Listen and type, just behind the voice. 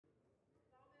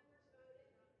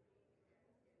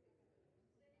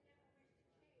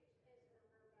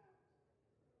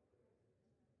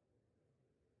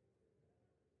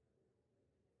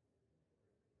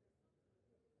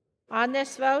On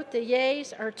this vote, the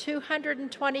yeas are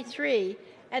 223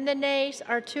 and the nays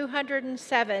are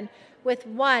 207, with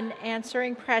one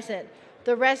answering present.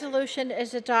 The resolution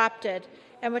is adopted,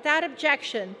 and without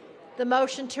objection, the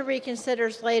motion to reconsider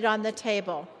is laid on the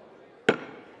table.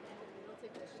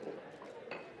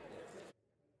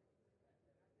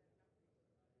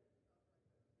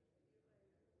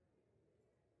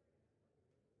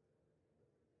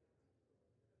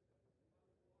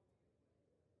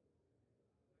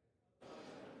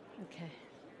 Okay.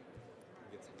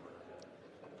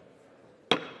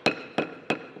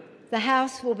 The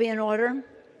House will be in order.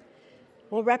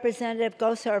 Will Representative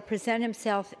Gosar present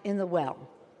himself in the well?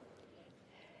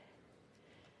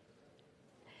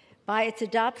 By its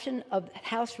adoption of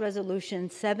House Resolution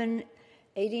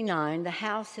 789, the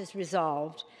House has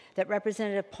resolved that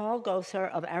Representative Paul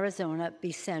Gosar of Arizona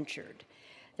be censured,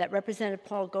 that Representative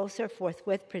Paul Gosar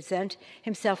forthwith present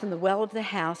himself in the well of the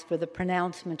House for the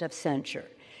pronouncement of censure,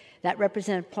 that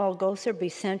Representative Paul Gosar be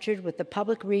censured with the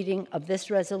public reading of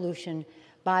this resolution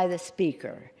by the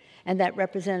Speaker, and that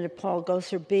Representative Paul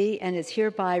Gosar be and is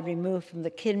hereby removed from the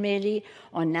Committee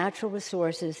on Natural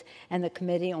Resources and the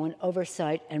Committee on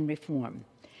Oversight and Reform.